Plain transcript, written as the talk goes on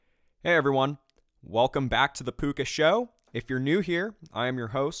Hey everyone, welcome back to the Puka Show. If you're new here, I am your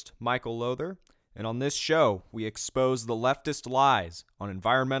host, Michael Lother, and on this show, we expose the leftist lies on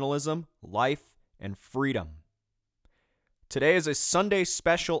environmentalism, life, and freedom. Today is a Sunday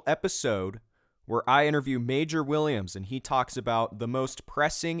special episode where I interview Major Williams and he talks about the most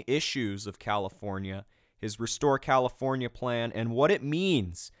pressing issues of California, his Restore California plan, and what it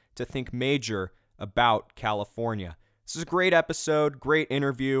means to think major about California. This is a great episode, great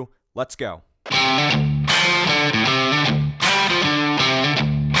interview. Let's go. All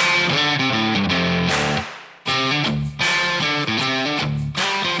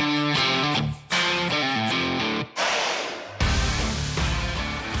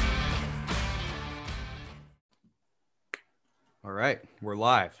right, we're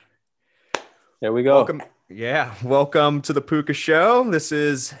live. There we go. Welcome to the Puka Show. This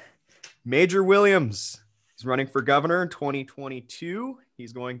is Major Williams. He's running for governor in 2022.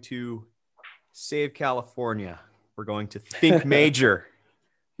 He's going to save California. We're going to think major.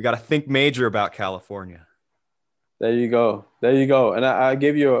 We got to think major about California. There you go. And I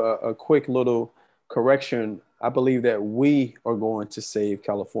give you a quick little correction. I believe that we are going to save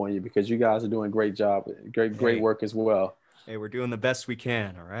California because you guys are doing a great job, great work as well. Hey, we're doing the best we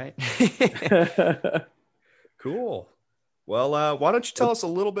can. All right. Cool. Well, why don't you tell us a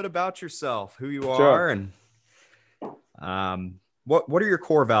little bit about yourself, who you are, and what are your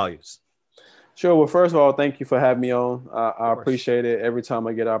core values? Sure. Well, first of all, thank you for having me on. I appreciate it every time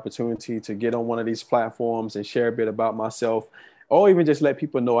I get an opportunity to get on one of these platforms and share a bit about myself, or even just let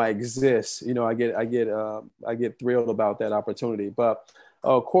people know I exist. You know, I get thrilled about that opportunity. But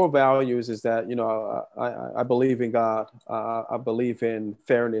core values is that, you know, I believe in God. I believe in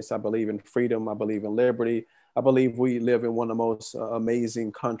fairness. I believe in freedom. I believe in liberty. I believe we live in one of the most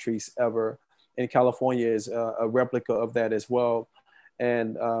amazing countries ever. And California is a replica of that as well.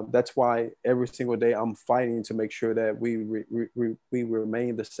 And that's why every single day I'm fighting to make sure that we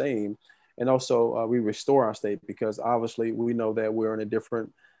remain the same. And also we restore our state, because obviously we know that we're in a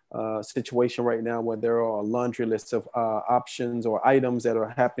different situation right now where there are a laundry list of options or items that are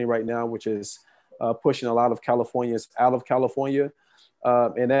happening right now, which is pushing a lot of Californians out of California.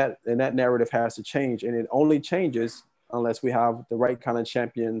 And that narrative has to change. And it only changes unless we have the right kind of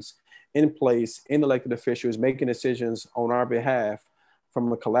champions in place, in elected officials, making decisions on our behalf from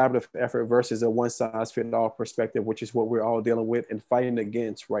a collaborative effort versus a one-size-fits-all perspective, which is what we're all dealing with and fighting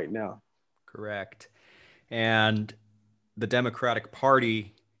against right now. Correct. And the Democratic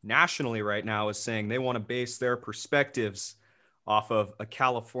Party nationally right now is saying they want to base their perspectives off of a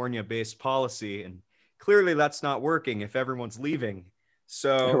California-based policy. And clearly that's not working if everyone's leaving.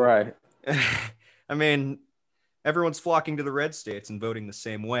 So, right. I mean, everyone's flocking to the red states and voting the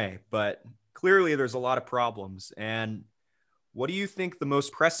same way, but clearly there's a lot of problems. And what do you think the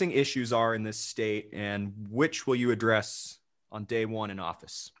most pressing issues are in this state, and which will you address on day one in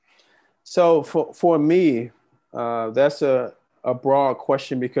office? So for me, that's a broad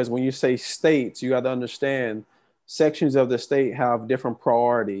question, because when you say states, you got to understand sections of the state have different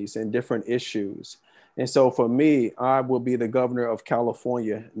priorities and different issues. And so for me, I will be the governor of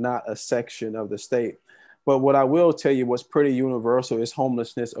California, not a section of the state. But what I will tell you, what's pretty universal, is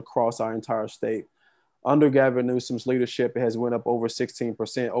homelessness across our entire state. Under Gavin Newsom's leadership, it has went up over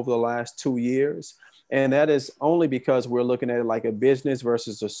 16% over the last 2 years. And that is only because we're looking at it like a business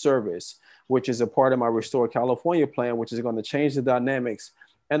versus a service, which is a part of my Restore California plan, which is going to change the dynamics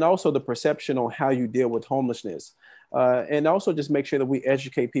and also the perception on how you deal with homelessness. And also just make sure that we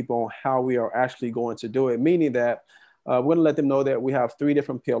educate people on how we are actually going to do it, meaning that we're going to let them know that we have 3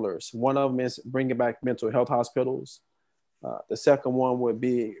 different pillars. One of them is bringing back mental health hospitals. The second one would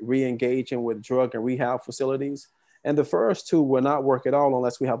be re-engaging with drug and rehab facilities. And the first 2 will not work at all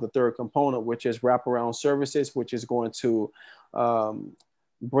unless we have the third component, which is wraparound services, which is going to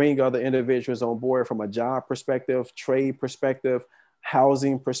bring other individuals on board from a job perspective, trade perspective,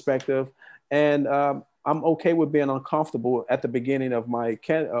 housing perspective. And I'm okay with being uncomfortable at the beginning of my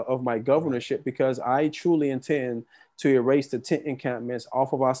governorship, because I truly intend to erase the tent encampments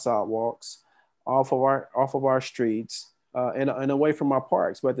off of our sidewalks, off of our streets, and away from our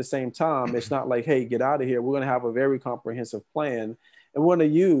parks. But at the same time, it's not like, hey, get out of here. We're going to have a very comprehensive plan, and we're going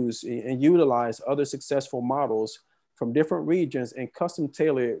to use and utilize other successful models from different regions and custom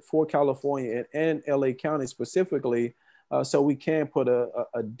tailor it for California and LA County specifically, so we can put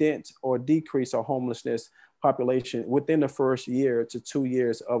a dent or decrease our homelessness population within the first year to 2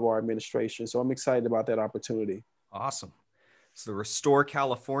 years of our administration. So I'm excited about that opportunity. Awesome. So the Restore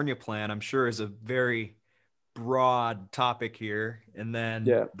California plan, I'm sure, is a very broad topic here. And then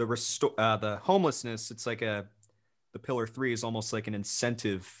the homelessness, it's like the pillar 3 is almost like an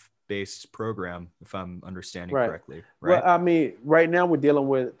incentive based program, if I'm understanding Right. correctly, Well, right? I mean, right now we're dealing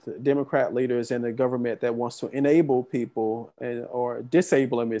with Democrat leaders and the government that wants to enable people and or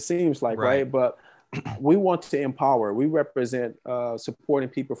disable them, it seems like, Right. right? But we want to empower. We represent supporting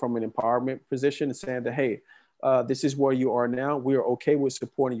people from an empowerment position and saying that, hey, this is where you are now. We are okay with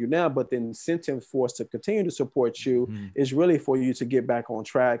supporting you now, but the incentive for us to continue to support you Mm-hmm. is really for you to get back on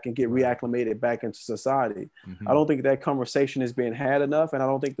track and get Right. reacclimated back into society. I Mm-hmm. don't think that conversation is being had enough, and I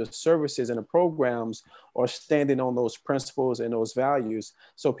don't think the services and the programs are standing on those principles and those values.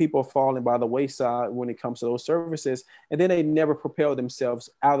 So people are falling by the wayside when it comes to those services, and then they never propel themselves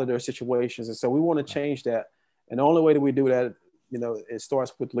out of their situations. And so we want to change that. And the only way that we do that, it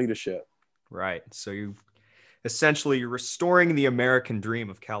starts with leadership. Right. So you're restoring the American dream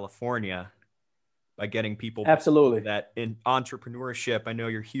of California by getting people back into Absolutely. that in entrepreneurship. I know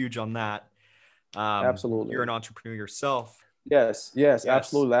you're huge on that. You're Absolutely. an entrepreneur yourself. Yes, Yes.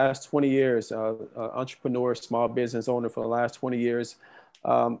 absolutely. Last 20 years, entrepreneur, small business owner for the last 20 years.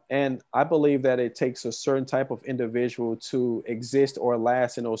 And I believe that it takes a certain type of individual to exist or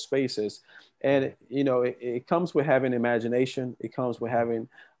last in those spaces. And, it comes with having imagination. It comes with having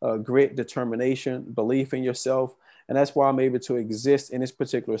grit, determination, belief in yourself. And that's why I'm able to exist in this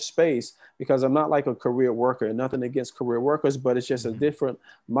particular space, because I'm not like a career worker. Nothing against career workers, but it's just a Mm-hmm. different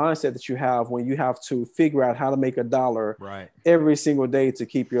mindset that you have when you have to figure out how to make a dollar Right. every single day to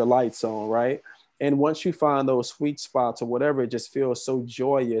keep your lights on, right? And once you find those sweet spots or whatever, it just feels so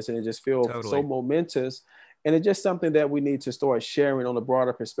joyous and it just feels so Totally. momentous. And it's just something that we need to start sharing on a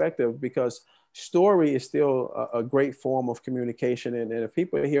broader perspective, because story is still a great form of communication. And if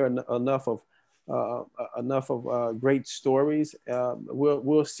people hear uh, enough of great stories,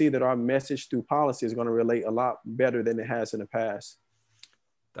 we'll see that our message through policy is going to relate a lot better than it has in the past.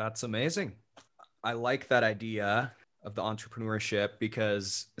 That's amazing. I like that idea of the entrepreneurship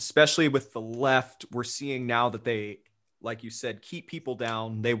because, especially with the left, we're seeing now that they, like you said, keep people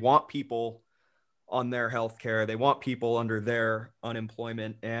down. They want people on their health care, they want people under their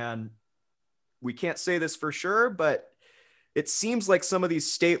unemployment. And we can't say this for sure, but it seems like some of these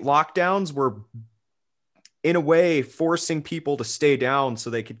state lockdowns were, in a way, forcing people to stay down so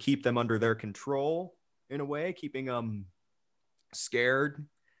they could keep them under their control, in a way, keeping them scared.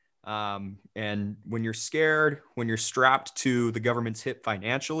 And when you're scared, when you're strapped to the government's hip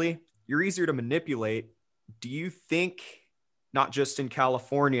financially, you're easier to manipulate. Do you think, not just in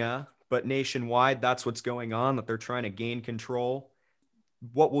California, but nationwide, that's what's going on, that they're trying to gain control?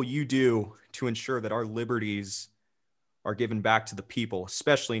 What will you do to ensure that our liberties are given back to the people,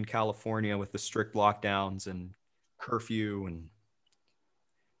 especially in California with the strict lockdowns and curfew? And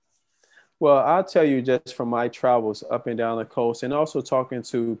Well, I'll tell you just from my travels up and down the coast, and also talking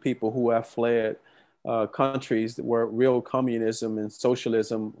to people who have fled countries where real communism and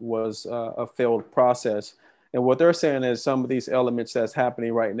socialism was a failed process. And what they're saying is some of these elements that's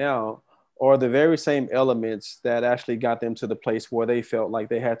happening right now are the very same elements that actually got them to the place where they felt like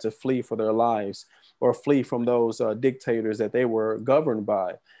they had to flee for their lives or flee from those dictators that they were governed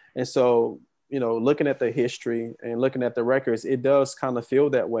by. And so, looking at the history and looking at the records, it does kind of feel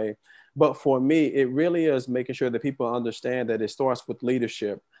that way. But for me, it really is making sure that people understand that it starts with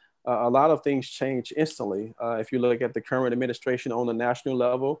leadership. A lot of things change instantly. If you look at the current administration on the national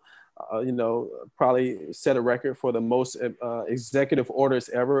level, probably set a record for the most executive orders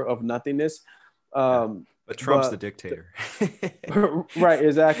ever of nothingness. yeah, Um, but Trump's the but dictator. right,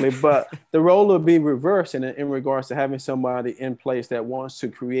 exactly. But the role will be reversed in regards to having somebody in place that wants to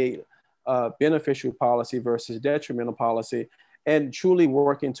create beneficial policy versus detrimental policy, and truly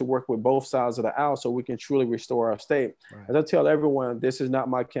working to work with both sides of the aisle so we can truly restore our state. Right. As I tell everyone, this is not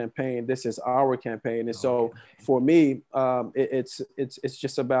my campaign. This is our campaign. And so campaign. for me, it's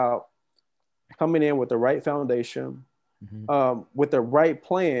just about coming in with the right foundation, with the right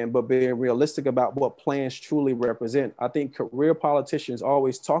plan, but being realistic about what plans truly represent. I think career politicians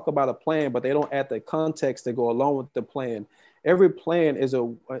always talk about a plan, but they don't add the context to go along with the plan. Every plan is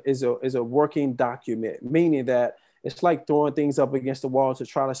a working document, meaning that it's like throwing things up against the wall to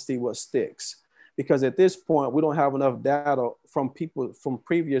try to see what sticks. Because at this point, we don't have enough data from people from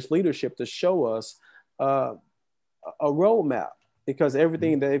previous leadership to show us uh, a roadmap, because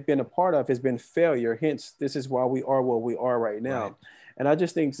everything that they've been a part of has been failure. Hence, this is why we are where we are right Right. now. And I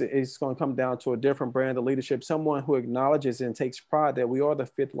just think it's going to come down to a different brand of leadership, someone who acknowledges and takes pride that we are the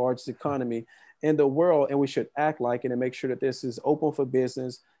fifth largest economy in the world, and we should act like it and make sure that this is open for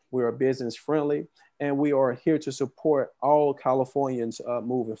business. We are business friendly, and we are here to support all Californians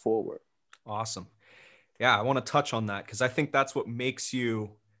moving forward. Awesome. Yeah, I want to touch on that because I think that's what makes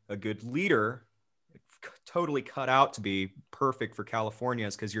you a good leader totally cut out to be perfect for California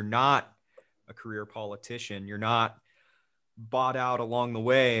is because you're not a career politician. You're not bought out along the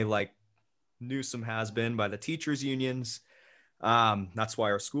way like Newsom has been by the teachers unions. That's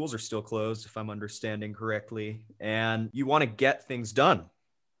why our schools are still closed, if I'm understanding correctly. And you want to get things done.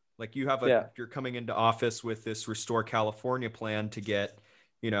 Like you're coming into office with this Restore California plan to get,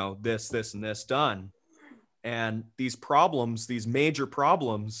 this, and this done. And these problems, these major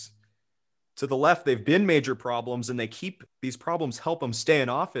problems, to the left, they've been major problems, and these problems help them stay in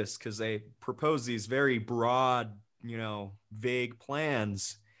office because they propose these very broad, vague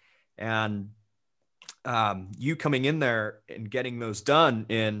plans. And you coming in there and getting those done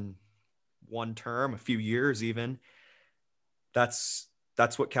in one term, a few years even, that's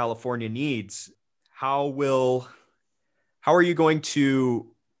what California needs. How are you going to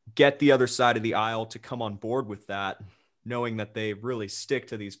get the other side of the aisle to come on board with that, knowing that they really stick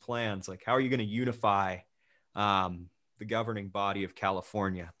to these plans? Like, how are you going to unify the governing body of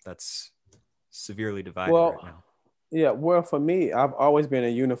California that's severely divided right now? Yeah, well, for me, I've always been a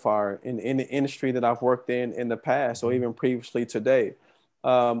unifier in the industry that I've worked in the past, or even previously today.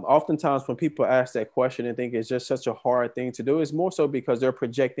 Oftentimes when people ask that question and think it's just such a hard thing to do, it's more so because they're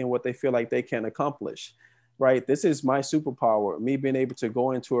projecting what they feel like they can accomplish, right? This is my superpower, me being able to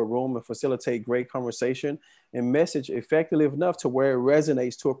go into a room and facilitate great conversation and message effectively enough to where it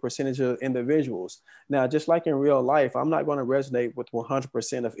resonates to a percentage of individuals. Now, just like in real life, I'm not going to resonate with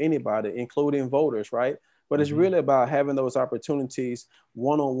 100% of anybody, including voters, right? But it's really about having those opportunities,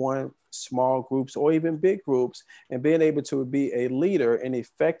 one-on-one, small groups, or even big groups, and being able to be a leader and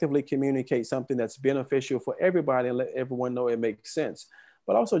effectively communicate something that's beneficial for everybody and let everyone know it makes sense.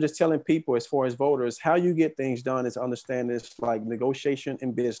 But also just telling people, as far as voters, how you get things done is understanding it's like negotiation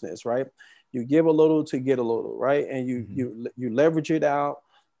in business, right? You give a little to get a little, right? And you leverage it out,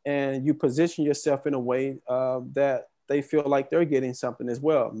 and you position yourself in a way that they feel like they're getting something as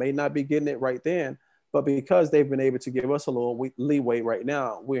well. May not be getting it right then, but because they've been able to give us a little leeway right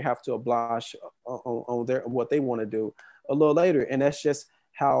now, we have to oblige on what they want to do a little later. And that's just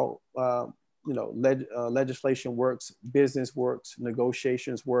how legislation works, business works,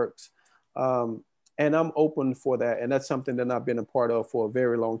 negotiations works. And I'm open for that. And that's something that I've been a part of for a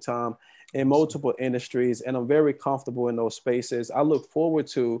very long time in multiple industries. And I'm very comfortable in those spaces. I look forward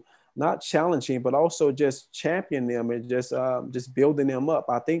to not challenging, but also just championing them and just building them up.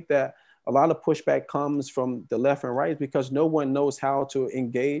 I think that a lot of pushback comes from the left and right because no one knows how to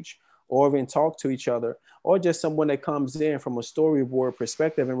engage or even talk to each other, or just someone that comes in from a storyboard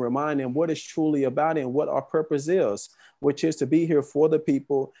perspective and remind them what it's truly about and what our purpose is, which is to be here for the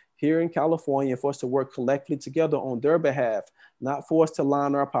people here in California, for us to work collectively together on their behalf, not for us to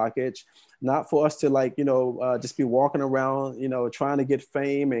line our pockets, not for us to just be walking around, trying to get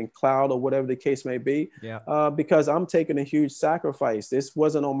fame and clout or whatever the case may be. Yeah. Because I'm taking a huge sacrifice. This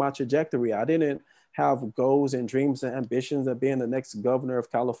wasn't on my trajectory. I didn't have goals and dreams and ambitions of being the next governor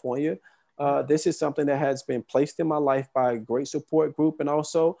of California. This is something that has been placed in my life by a great support group, and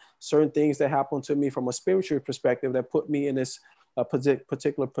also certain things that happened to me from a spiritual perspective that put me in this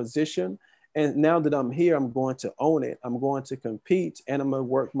particular position. And now that I'm here, I'm going to own it. I'm going to compete, and I'm going to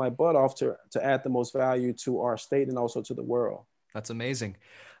work my butt off to add the most value to our state and also to the world. That's amazing.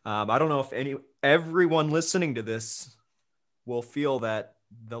 I don't know if everyone listening to this will feel that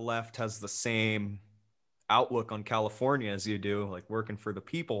the left has the same outlook on California as you do, like working for the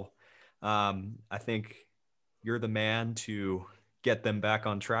people. I think you're the man to get them back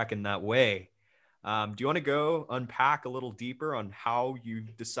on track in that way. Do you want to go unpack a little deeper on how you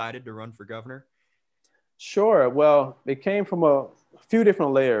decided to run for governor? Sure. Well, it came from a few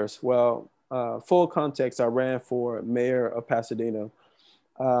different layers. Well, full context, I ran for mayor of Pasadena.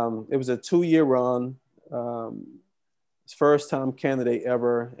 It was a 2-year run. First time candidate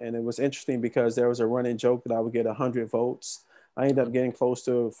ever. And it was interesting because there was a running joke that I would get 100 votes. I ended up getting close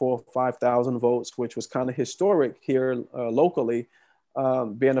to 4,000 or 5,000 votes, which was kind of historic here locally,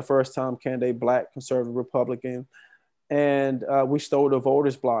 being the first time candidate, Black, conservative, Republican. And we stole the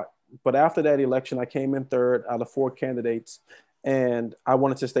voters block. But after that election, I came in third out of 4 candidates. And I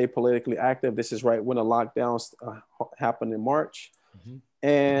wanted to stay politically active. This is right when the lockdowns happened in March. Mm-hmm.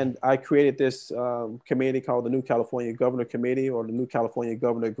 And I created this committee called the New California Governor Committee, or the New California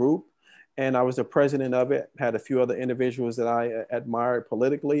Governor Group. And I was the president of it, had a few other individuals that I admired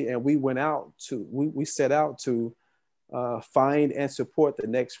politically. And we set out to find and support the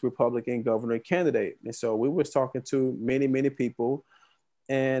next Republican governor candidate. And so we was talking to many, many people.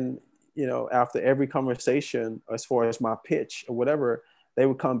 And, after every conversation, as far as my pitch or whatever, they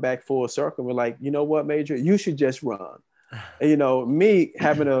would come back full circle. We're like, you know what, Major, you should just run. You know, me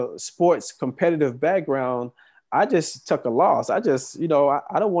having a sports competitive background, I just took a loss. I just,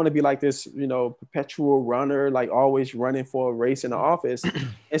 I don't want to be like this, perpetual runner, like always running for a race in the office.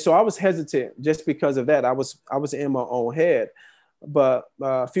 And so I was hesitant just because of that. I was in my own head. But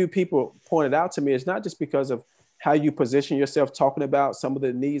a few people pointed out to me, it's not just because of how you position yourself, talking about some of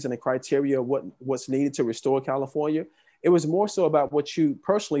the needs and the criteria of what's needed to restore California. It was more so about what you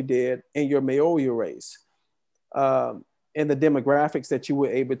personally did in your mayoral race, and the demographics that you were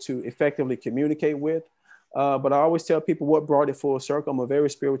able to effectively communicate with. But I always tell people what brought it full circle. I'm a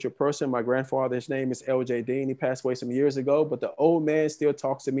very spiritual person. My grandfather's name is L.J. Dean. He passed away some years ago, but the old man still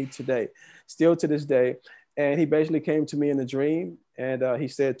talks to me today, still to this day. And he basically came to me in a dream, and he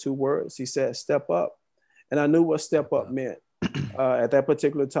said two words. He said, "Step up." And I knew what step up meant. At that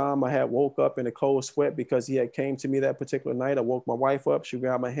particular time, I had woke up in a cold sweat because he had came to me that particular night. I woke my wife up. She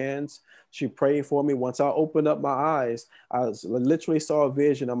grabbed my hands. She prayed for me. Once I opened up my eyes, literally saw a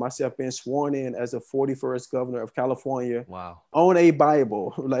vision of myself being sworn in as the 41st governor of California. Wow. On a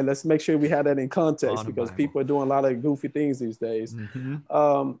Bible. Like, let's make sure we have that in context, because Bible. people are doing a lot of goofy things these days.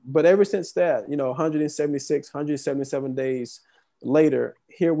 Mm-hmm. But ever since that, 176, 177 days later,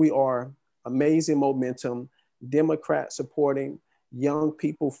 here we are, amazing momentum, Democrats supporting, young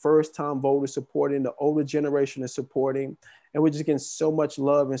people, first-time voters supporting, the older generation is supporting, and we're just getting so much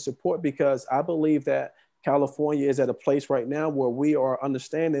love and support, because I believe that California is at a place right now where we are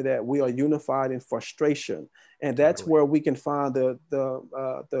understanding that we are unified in frustration, and that's where we can find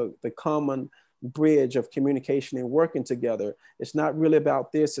the common bridge of communication and working together. It's not really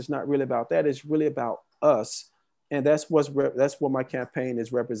about this. It's not really about that. It's really about us, and that's what my campaign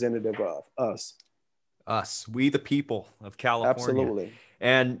is representative of. Us, we the people of California. Absolutely.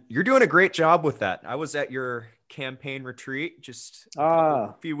 And you're doing a great job with that. I was at your campaign retreat just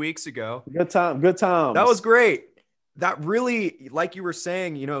a few weeks ago. Good times. That was great. That really, like you were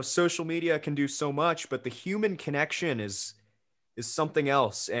saying, social media can do so much, but the human connection is something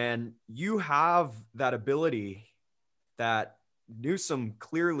else. And you have that ability that Newsom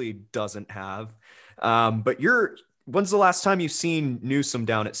clearly doesn't have. But when's the last time you've seen Newsom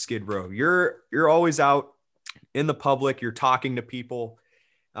down at Skid Row? You're always out in the public. You're talking to people.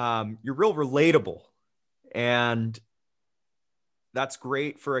 You're real relatable, and that's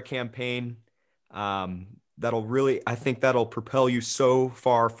great for a campaign. I think that'll propel you so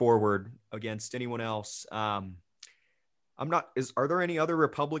far forward against anyone else. Are there any other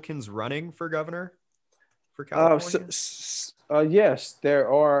Republicans running for governor for California? Yes, there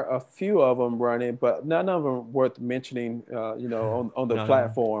are a few of them running, but none of them worth mentioning, on the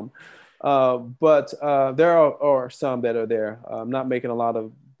platform. But there are some that are there. I'm not making a lot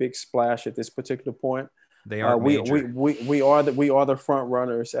of big splash at this particular point. They are major. We are the front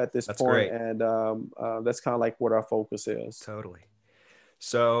runners at this point, great. And that's kind of like what our focus is. Totally.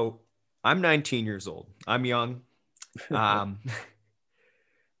 So I'm 19 years old. I'm young. The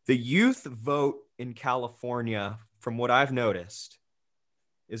youth vote in California, from what I've noticed,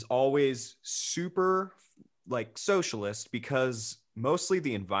 is always super socialist, because mostly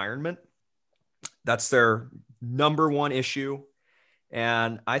the environment, that's their number one issue.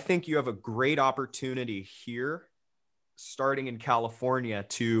 And I think you have a great opportunity here, starting in California,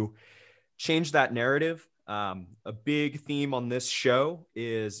 to change that narrative. A big theme on this show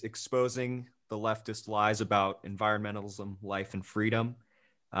is exposing the leftist lies about environmentalism, life, and freedom.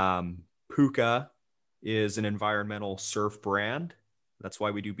 Puka is an environmental surf brand. That's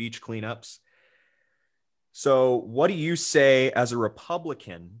why we do beach cleanups. So what do you say as a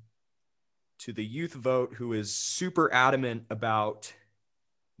Republican to the youth vote who is super adamant about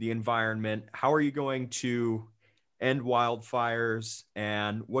the environment? How are you going to end wildfires?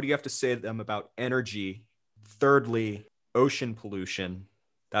 And what do you have to say to them about energy? Thirdly, ocean pollution.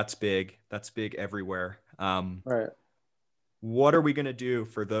 That's big. That's big everywhere. Right. What are we going to do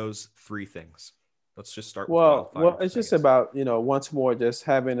for those three things? Let's just start with Well, wildfires. it's just about, once more, just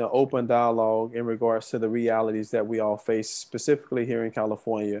having an open dialogue in regards to the realities that we all face, specifically here in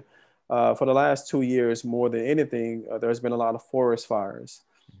California. For the last 2 years, more than anything, there's been a lot of forest fires.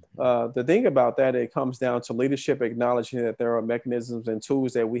 The thing about that, it comes down to leadership acknowledging that there are mechanisms and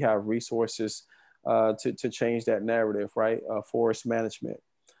tools that we have resources to change that narrative, right? Forest management,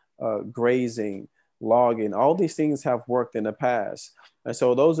 grazing, logging, all these things have worked in the past. And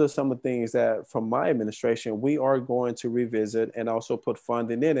so those are some of the things that from my administration, we are going to revisit and also put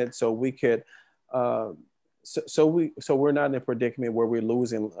funding in it so we could, so we're not in a predicament where we're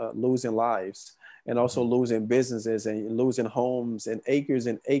losing lives and also losing businesses and losing homes and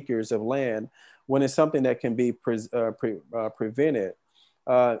acres of land when it's something that can be prevented.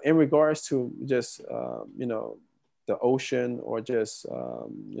 In regards to just, the the ocean or just,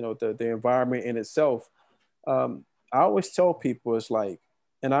 the environment in itself. I always tell people it's like,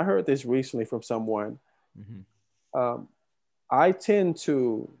 and I heard this recently from someone, um, I tend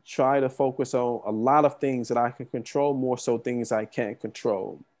to try to focus on a lot of things that I can control more so things I can't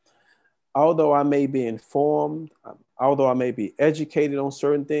control. Although I may be informed, although I may be educated on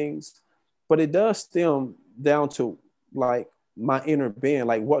certain things, but it does stem down to like my inner being,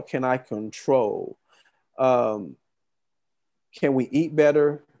 like what can I control? Um, can we eat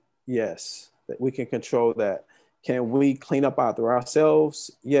better? Yes, that we can control that. Can we clean up after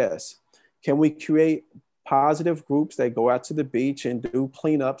ourselves? Yes. Can we create positive groups that go out to the beach and do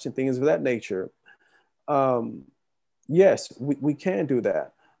cleanups and things of that nature? Um, yes, we can do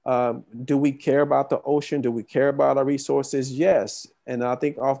that. Do we care about the ocean? Do we care about our resources? Yes. And I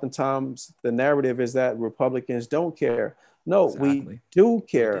think oftentimes the narrative is that Republicans don't care. No, Exactly. we do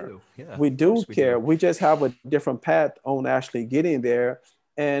care. We do. Yeah, we do care. do. We just have a different path on actually getting there.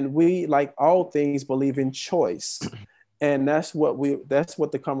 And we, like all things, believe in choice. And that's what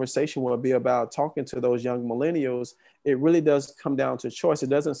the conversation will be about, talking to those young millennials. It really does come down to choice. It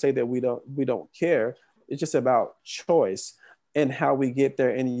doesn't say that we don't care. It's just about choice and how we get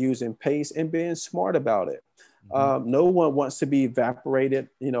there, and using pace and being smart about it. No one wants to be evaporated,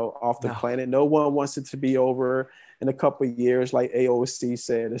 off the planet. No one wants it to be over in a couple of years, like AOC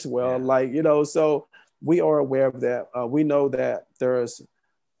said as well. Yeah. So we are aware of that. We know that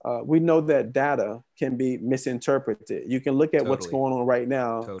we know that data can be misinterpreted. You can look at what's going on right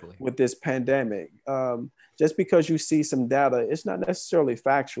now with this pandemic. Just because you see some data, it's not necessarily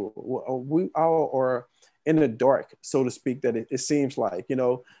factual. We all are in the dark, so to speak, that it seems like,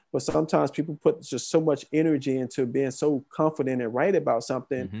 but sometimes people put just so much energy into being so confident and right about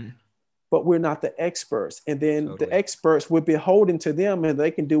something, but we're not the experts. And then the experts, we're beholden to them, and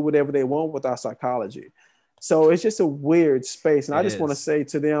they can do whatever they want with our psychology. So it's just a weird space. And I just want to say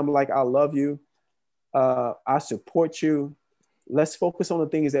to them, like, I love you. I support you. Let's focus on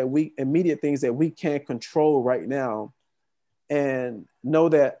the immediate things that we can't control right now, and know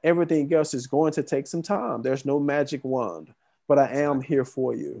that everything else is going to take some time. There's no magic wand, but I am here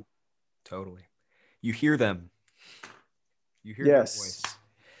for you. Totally. You hear them. You hear their voice.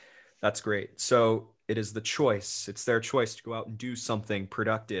 That's great. So it is the choice. It's their choice to go out and do something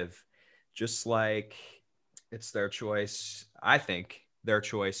productive, just like it's their choice, I think, their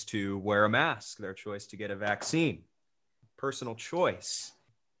choice to wear a mask, their choice to get a vaccine. Personal choice.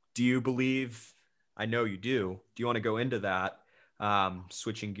 Do you believe, I know you do you want to go into that,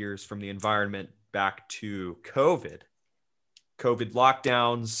 switching gears from the environment back to COVID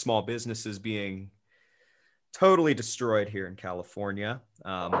lockdowns, small businesses being totally destroyed here in California,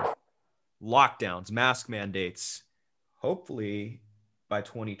 lockdowns, mask mandates, hopefully by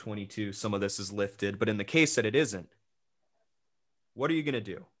 2022, some of this is lifted, but in the case that it isn't, what are you going to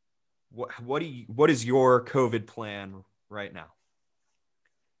do? What is your COVID plan right now?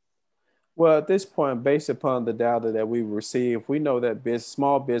 Well, at this point, based upon the data that we receive, we know that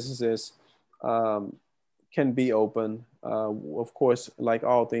small businesses can be open. Of course, like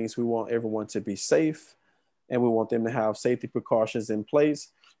all things, we want everyone to be safe, and we want them to have safety precautions in place.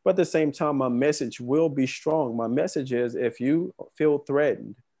 But at the same time, my message will be strong. My message is, if you feel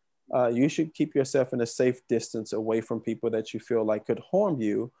threatened, you should keep yourself in a safe distance away from people that you feel like could harm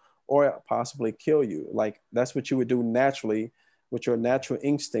you or possibly kill you. Like, that's what you would do naturally with your natural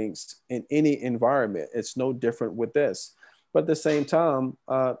instincts in any environment. It's no different with this. But at the same time,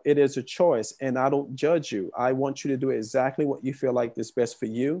 it is a choice, and I don't judge you. I want you to do exactly what you feel like is best for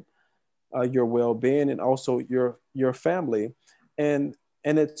you, your well-being, and also your family. And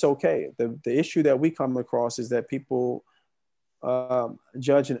it's okay. The issue that we come across is that people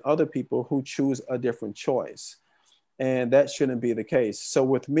judging other people who choose a different choice. And that shouldn't be the case. So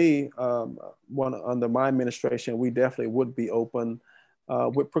with me, under my administration, we definitely would be open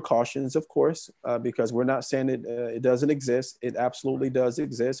with precautions, of course, because we're not saying it doesn't exist. It absolutely does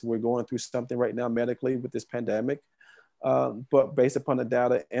exist. We're going through something right now medically with this pandemic. But based upon the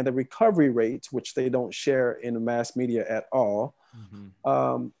data and the recovery rates, which they don't share in the mass media at all,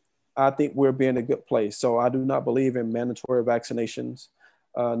 I think we're being in a good place. So I do not believe in mandatory vaccinations.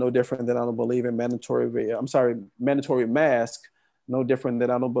 No different than I don't believe in mandatory mask, no different than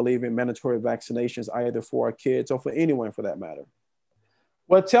I don't believe in mandatory vaccinations either for our kids or for anyone for that matter.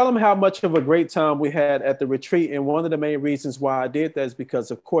 Well, tell them how much of a great time we had at the retreat. And one of the main reasons why I did that is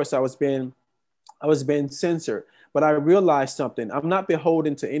because, of course, I was being censored. But I realized something. I'm not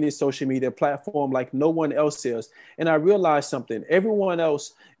beholden to any social media platform like no one else is. And I realized something. Everyone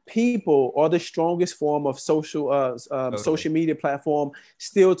else, people are the strongest form of Totally. social media platform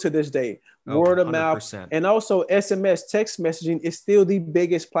still to this day. Oh, Word of mouth. 100%. And also SMS, text messaging is still the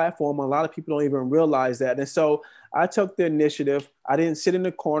biggest platform. A lot of people don't even realize that. And so I took the initiative. I didn't sit in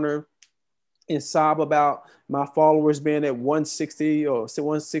the corner and sob about my followers being at 160 or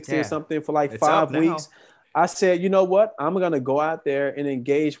 160 or Yeah. something for like It's up 5 weeks. now. I said, you know what? I'm going to go out there and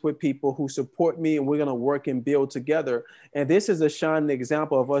engage with people who support me, and we're going to work and build together. And this is a shining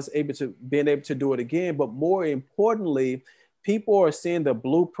example of us being able to do it again. But more importantly, people are seeing the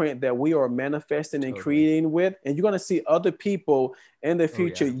blueprint that we are manifesting and Totally. creating with. And you're going to see other people in the Oh,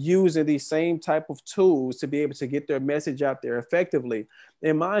 future yeah. using these same type of tools to be able to get their message out there effectively.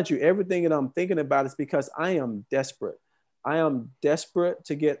 And mind you, everything that I'm thinking about is because I am desperate. I am desperate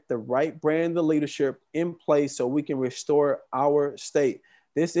to get the right brand of leadership in place so we can restore our state.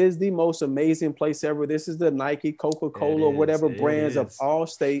 This is the most amazing place ever. This is the Nike, It Coca-Cola, is. whatever It brands of is. all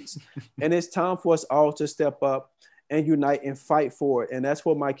states. And it's time for us all to step up and unite and fight for it. And that's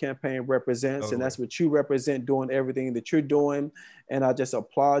what my campaign represents. And Totally. that's what you represent, doing everything that you're doing. And I just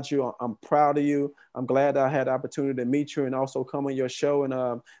applaud you. I'm proud of you. I'm glad I had the opportunity to meet you and also come on your show. And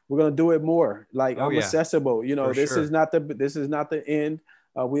we're going to do it more. Like, Oh, I'm yeah, accessible. for This is sure. not the end.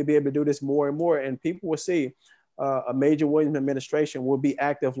 We'll be able to do this more and more. And people will see a Major Williams administration will be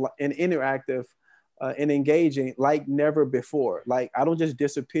active and interactive and engaging like never before. Like, I don't just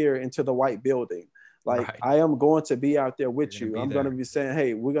disappear into the white building. Like, Right. I am going to be out there You're with going to you. be I'm going to there. be saying,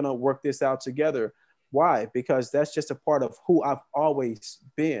 hey, we're going to work this out together. Why? Because that's just a part of who I've always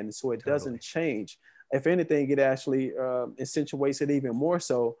been. So it Totally. doesn't change. If anything, it actually accentuates it even more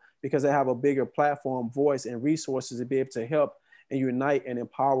so because I have a bigger platform, voice, and resources to be able to help and unite and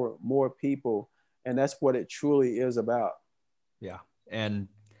empower more people. And that's what it truly is about. Yeah. And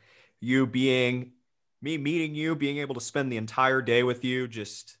you being me meeting you, being able to spend the entire day with you,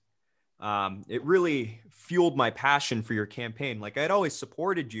 just it really fueled my passion for your campaign. Like, I'd always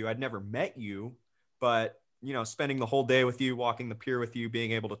supported you. I'd never met you, but spending the whole day with you, walking the pier with you,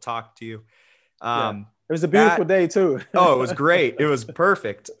 being able to talk to you, Yeah. It was a beautiful that day too. oh, it was great. It was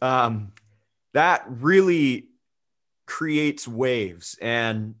perfect. That really creates waves,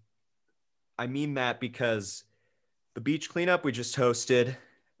 and I mean that because the beach cleanup we just hosted,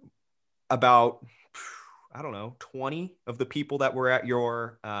 about, I don't know, 20 of the people that were at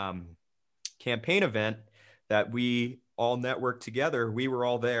your campaign event that we all networked together, we were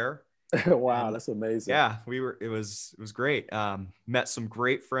all there. Wow, And that's amazing. yeah, it was great. Met some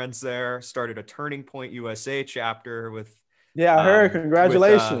great friends there, started a Turning Point USA chapter Yeah, I heard. with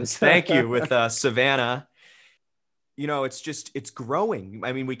Congratulations. thank you, with Savannah. It's growing.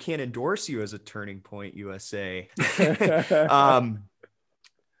 I mean, we can't endorse you as a Turning Point USA. um,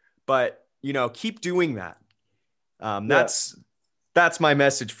 but keep doing that. Yeah, That's my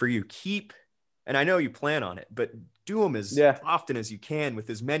message for you. And I know you plan on it, but do them as yeah, often as you can with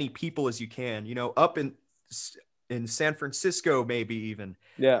as many people as you can. Up in San Francisco, maybe even.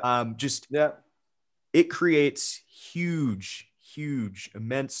 yeah, Just yeah. it creates huge, huge,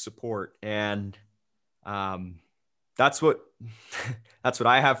 immense support, and that's what that's what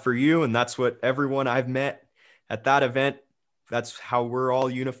I have for you, and that's what everyone I've met at that event. That's how we're all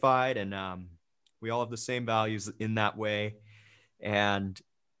unified, and we all have the same values in that way. And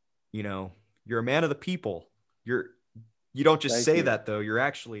you're a man of the people. You don't just Thank say you. that though.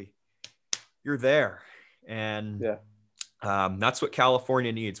 You're there, and Yeah, that's what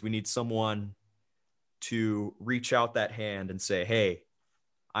California needs. We need someone to reach out that hand and say, "Hey,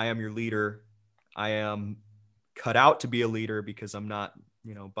 I am your leader. I am cut out to be a leader because I'm not,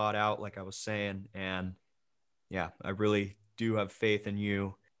 bought out, like I was saying." And yeah, I really do have faith in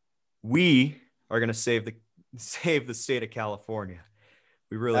you. We are going to save the state of California.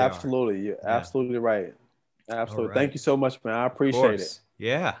 We really are. absolutely. You're Yeah. absolutely right. All Absolutely. Thank right. you so much, man. I Of appreciate it. course.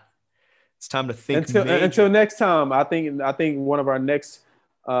 Yeah. It's time to think Until major. next time, I think one of our next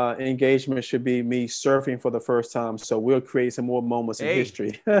engagements should be me surfing for the first time. So we'll create some more moments in Hey,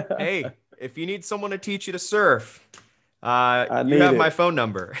 history. hey, if you need someone to teach you to surf, I you need have my it. phone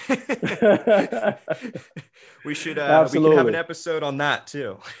number. We can have an Absolutely. episode on that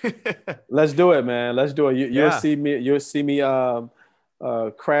too. Let's do it, man. Let's do it. You'll Yeah. see me. You'll see me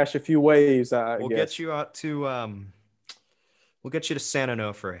crash a few waves, I We'll get guess. you out to we'll get you to San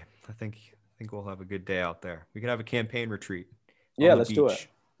Onofre. I think we'll have a good day out there. We can have a campaign retreat on Yeah, the let's do it. beach.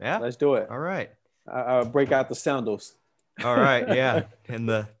 Yeah. Let's do it. All right. I'll break out the sandals. All right. Yeah. And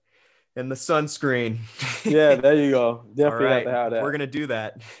the sunscreen. Yeah, there you go. All Definitely have right. to have We're that. gonna do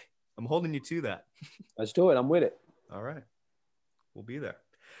that. I'm holding you to that. Let's do it. I'm with it. All right. We'll be there.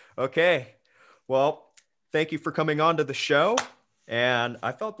 Okay. Well, thank you for coming on to the show. And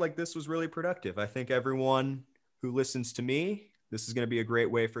I felt like this was really productive. I think everyone who listens to me, this is going to be a great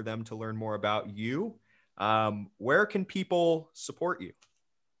way for them to learn more about you. Where can people support you?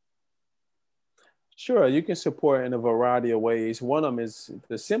 Sure, you can support in a variety of ways. One of them is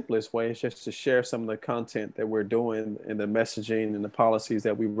the simplest way is just to share some of the content that we're doing and the messaging and the policies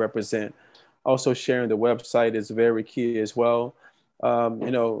that we represent. Also, sharing the website is very key as well.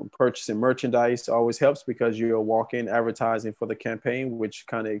 Purchasing merchandise always helps because you're walk-in advertising for the campaign, which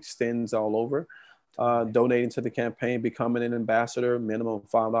kind of extends all over. Donating to the campaign, becoming an ambassador, minimum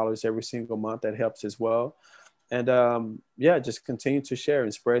 $5 every single month. That helps as well. And just continue to share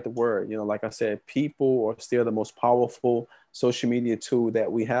and spread the word. Like I said, people are still the most powerful social media tool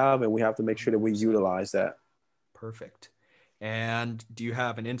that we have, and we have to make sure that we utilize that. Perfect. And do you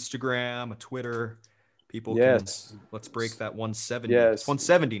have an Instagram, a Twitter? People yes. Let's break that 170. Yes. It's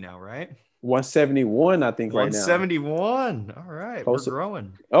 170 now, right? 171, I think, right now. 171. All right. We're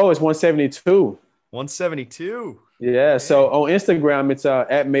growing. Oh, it's 172. 172. Yeah. Okay. So on Instagram, it's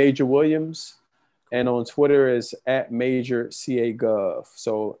at Major Williams. And on Twitter is at Major CA Gov.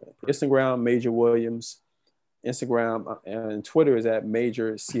 So Instagram, Major Williams, Instagram, and Twitter is at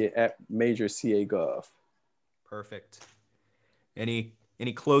Major CA Gov. Perfect. Any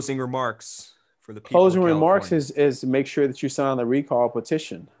closing remarks for the people? Closing remarks is make sure that you sign the recall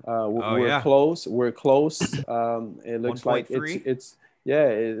petition. We're close. We're close. It looks 1. like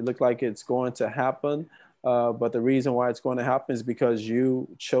it looked like it's going to happen. But the reason why it's going to happen is because you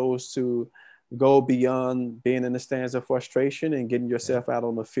chose to go beyond being in the stands of frustration and getting yourself out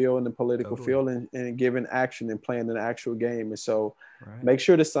on the field, in the political field, and giving action and playing an actual game. And so make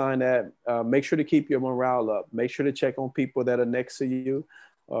sure to sign that. Make sure to keep your morale up. Make sure to check on people that are next to you,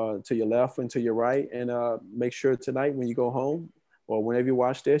 to your left and to your right. And make sure tonight when you go home or whenever you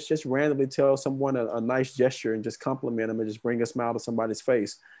watch this, just randomly tell someone a nice gesture and just compliment them and just bring a smile to somebody's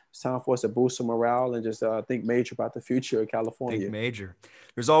face. It's time for us to boost some morale and just think major about the future of California. Think major.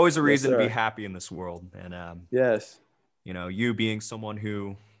 There's always a reason to be happy in this world. And, yes, you being someone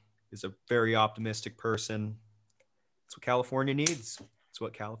who is a very optimistic person, it's what California needs. It's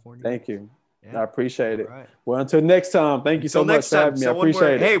what California needs. Thank you. Yeah. I appreciate it. Right. Well, until next time, thank you so much for having me. I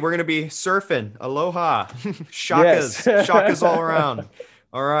appreciate it. Hey, we're going to be surfing. Aloha. Shakas. Yes. Shakas all around.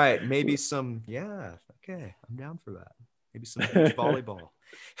 All right. Maybe some, okay. I'm down for that. Maybe some beach volleyball.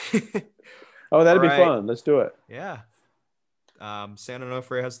 Oh, that'd be fun. Let's do it. Yeah. San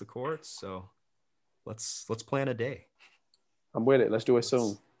Onofre has the courts, so let's plan a day. I'm with it. Let's do it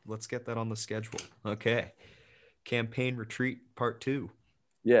soon. Let's get that on the schedule. Okay. Campaign retreat part 2.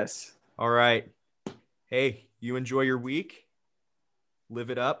 Yes. All right. Hey, you enjoy your week. Live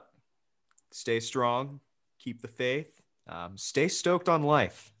it up. Stay strong. Keep the faith. Stay stoked on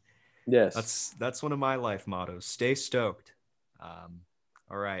life. Yes. That's one of my life mottos. Stay stoked.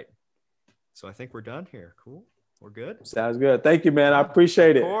 All right. So I think we're done here. Cool. We're good. Sounds good. Thank you, man. I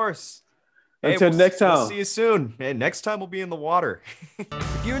appreciate it. Of course. Until next time. We'll see you soon. Hey, next time we'll be in the water.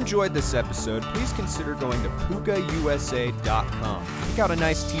 If you enjoyed this episode, please consider going to pucausa.com. Pick out a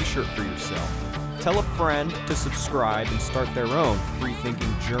nice t-shirt for yourself. Tell a friend to subscribe and start their own free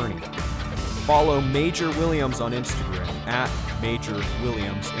thinking journey. Follow Major Williams on Instagram at Major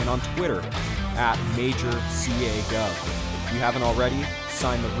Williams and on Twitter at Major CA Gov. If you haven't already,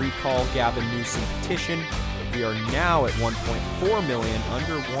 sign the Recall Gavin Newsom petition. We are now at 1.4 million,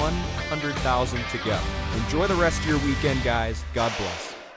 under 100,000 to go. Enjoy the rest of your weekend, guys. God bless.